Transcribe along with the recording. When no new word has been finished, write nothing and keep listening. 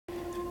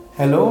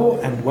Hello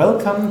and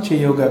welcome to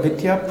Yoga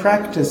Vidya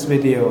practice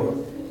video.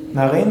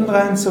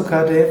 Narendra and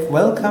Sukadev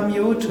welcome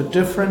you to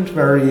different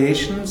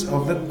variations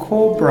of the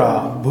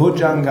Cobra,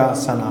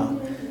 Bhujangasana.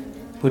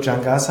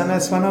 Bhujangasana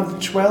is one of the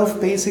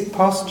 12 basic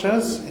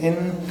postures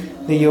in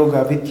the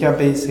Yoga Vidya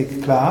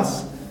basic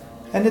class,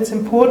 and it's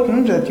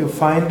important that you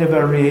find a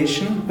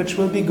variation which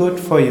will be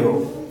good for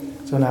you.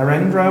 So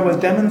Narendra will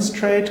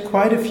demonstrate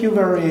quite a few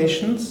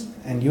variations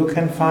and you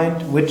can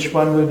find which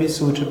one will be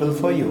suitable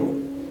for you.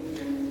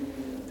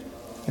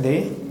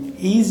 The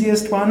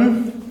easiest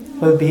one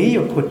will be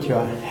you put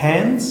your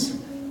hands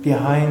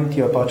behind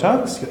your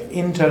buttocks, you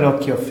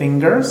interlock your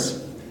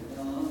fingers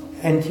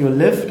and you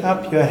lift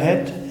up your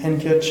head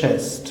and your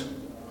chest.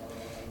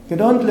 You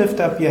don't lift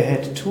up your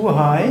head too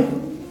high.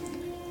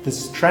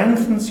 This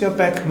strengthens your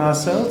back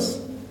muscles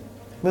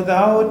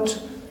without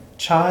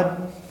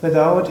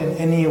in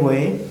any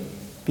way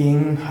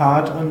being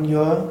hard on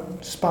your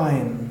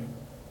spine.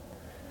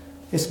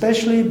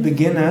 Especially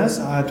beginners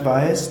are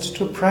advised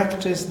to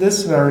practice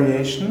this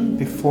variation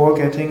before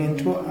getting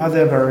into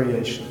other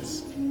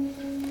variations.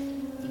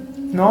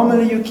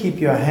 Normally you keep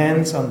your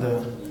hands on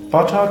the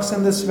buttocks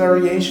in this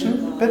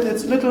variation, but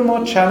it's a little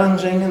more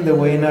challenging in the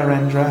way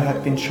Narendra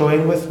had been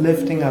showing with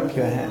lifting up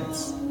your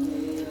hands.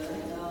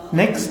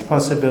 Next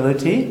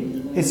possibility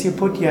is you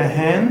put your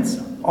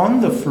hands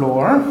on the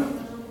floor,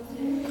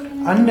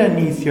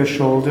 underneath your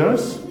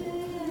shoulders,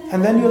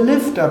 and then you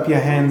lift up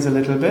your hands a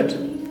little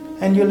bit,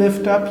 and you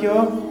lift up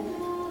your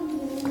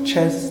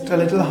chest a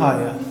little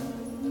higher.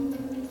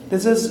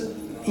 This is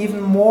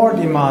even more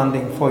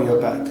demanding for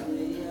your back.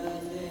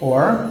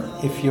 Or,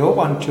 if you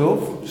want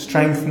to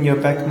strengthen your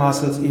back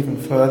muscles even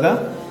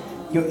further,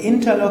 you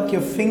interlock your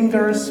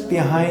fingers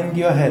behind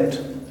your head.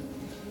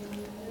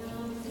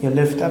 You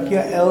lift up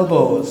your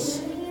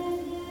elbows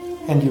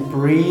and you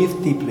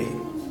breathe deeply.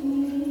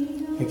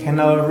 You can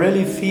now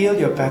really feel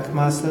your back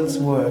muscles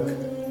work.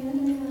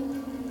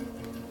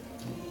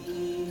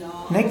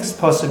 Next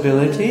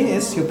possibility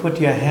is you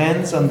put your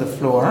hands on the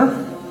floor.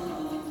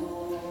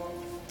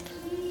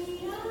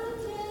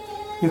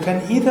 You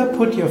can either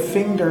put your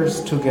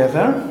fingers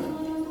together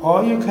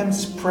or you can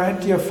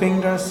spread your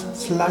fingers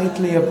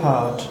slightly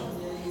apart.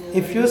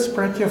 If you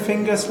spread your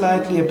fingers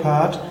slightly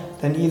apart,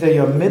 then either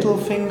your middle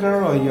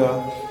finger or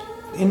your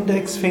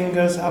index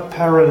fingers are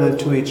parallel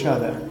to each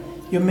other.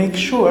 You make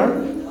sure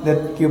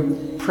that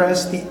you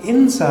press the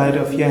inside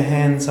of your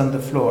hands on the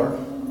floor.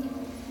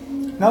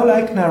 Now,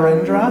 like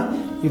Narendra,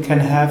 you can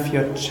have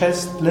your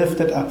chest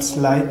lifted up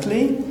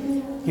slightly,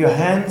 your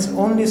hands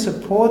only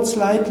support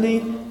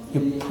slightly,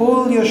 you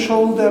pull your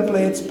shoulder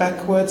blades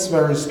backwards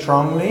very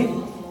strongly,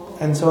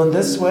 and so in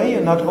this way you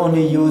not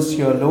only use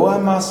your lower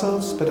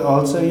muscles but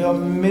also your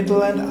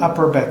middle and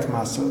upper back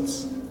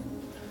muscles.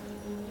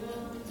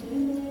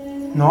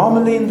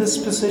 Normally in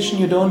this position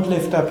you don't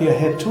lift up your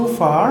head too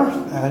far,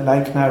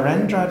 like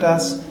Narendra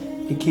does.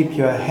 You keep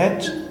your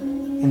head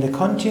in the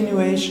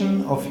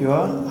continuation of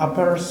your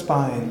upper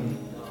spine.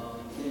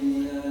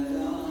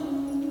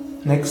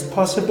 Next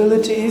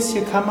possibility is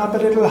you come up a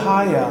little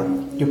higher.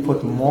 You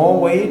put more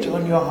weight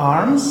on your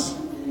arms.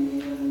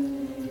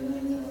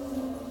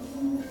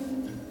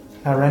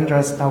 Narendra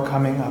is now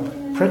coming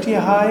up pretty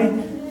high.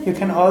 You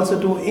can also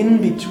do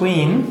in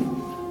between.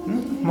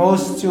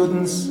 Most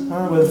students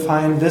will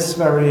find this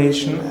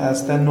variation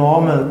as the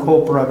normal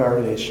Cobra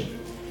variation.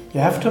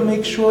 You have to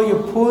make sure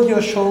you pull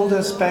your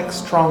shoulders back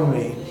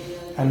strongly.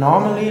 And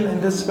normally in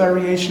this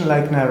variation,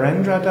 like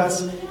Narendra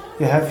does,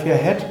 you have your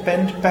head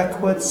bent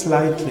backwards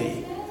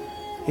slightly.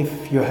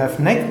 If you have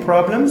neck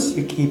problems,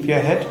 you keep your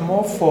head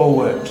more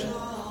forward.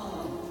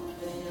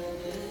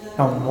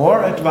 Now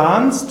more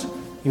advanced,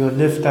 you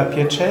lift up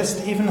your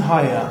chest even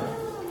higher.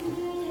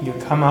 You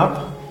come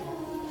up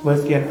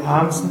with your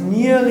arms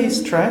nearly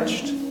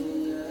stretched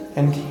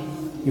and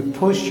you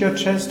push your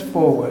chest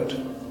forward.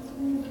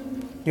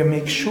 You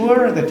make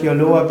sure that your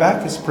lower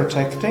back is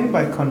protecting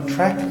by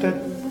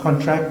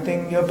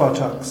contracting your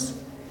buttocks.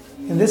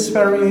 In this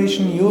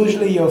variation,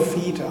 usually your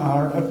feet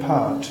are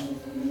apart.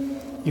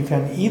 You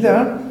can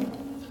either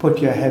put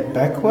your head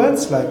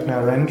backwards, like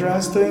Narendra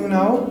is doing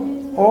now,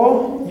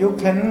 or you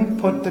can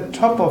put the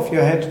top of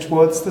your head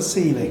towards the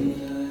ceiling.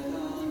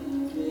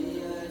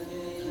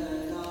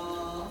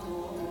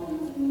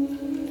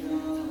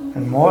 A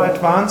more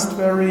advanced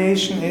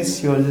variation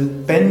is you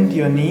bend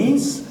your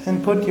knees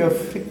and put your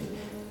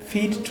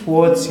feet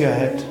towards your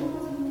head.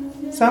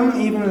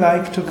 Some even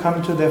like to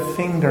come to their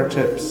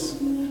fingertips.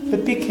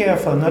 But be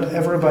careful, not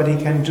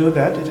everybody can do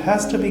that. It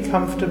has to be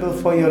comfortable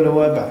for your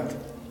lower back.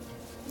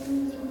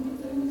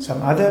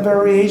 Some other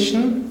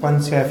variation,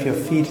 once you have your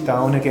feet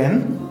down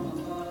again,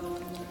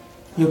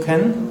 you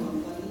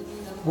can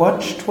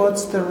watch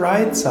towards the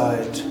right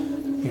side.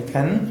 You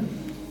can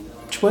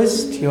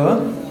twist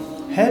your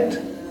head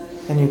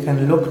and you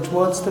can look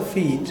towards the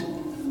feet.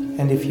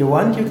 And if you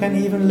want, you can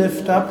even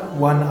lift up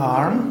one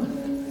arm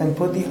and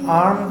put the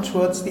arm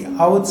towards the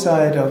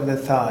outside of the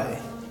thigh.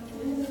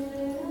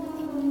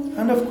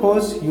 And of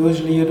course,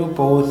 usually you do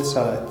both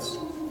sides.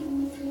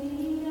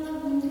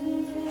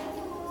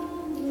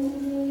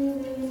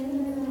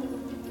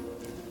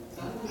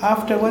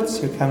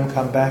 Afterwards, you can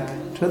come back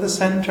to the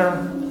center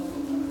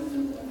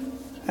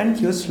and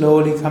you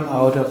slowly come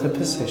out of the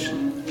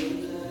position.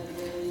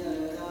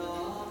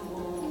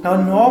 Now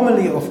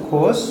normally, of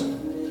course,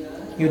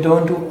 you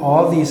don't do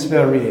all these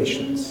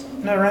variations.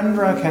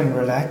 Narendra can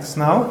relax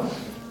now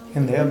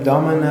in the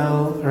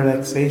abdominal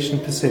relaxation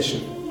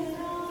position.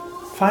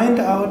 Find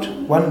out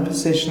one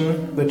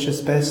position which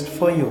is best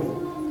for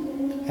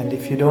you. And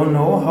if you don't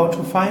know how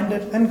to find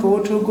it, then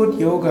go to a good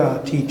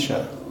yoga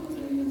teacher.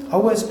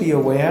 Always be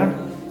aware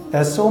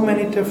there are so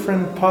many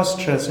different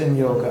postures in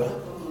yoga.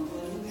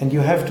 And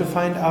you have to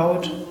find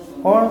out,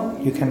 or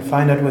you can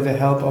find out with the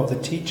help of the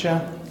teacher,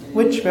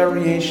 which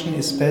variation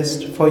is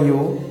best for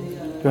you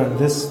during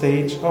this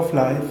stage of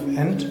life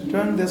and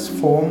during this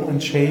form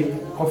and shape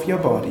of your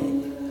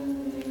body.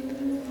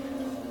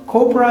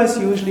 Cobra is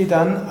usually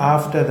done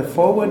after the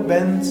forward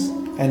bends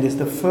and is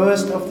the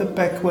first of the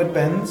backward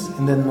bends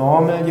in the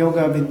normal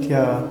Yoga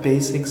Vidya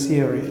basic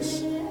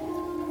series.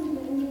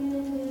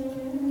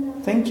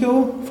 Thank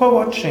you for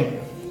watching.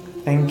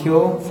 Thank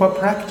you for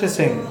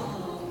practicing.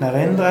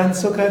 Narendra and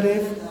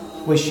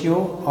Sukadev wish you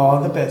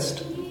all the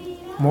best.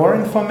 More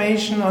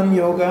information on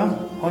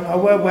yoga on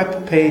our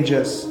web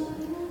pages.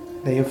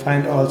 There you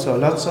find also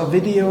lots of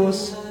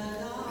videos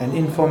and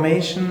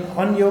information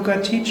on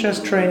yoga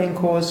teachers training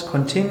course,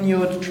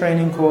 continued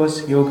training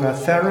course, yoga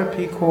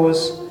therapy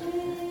course,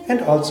 and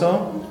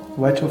also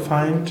where to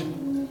find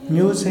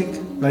music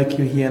like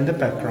you hear in the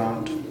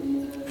background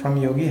from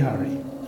Yogi Hari.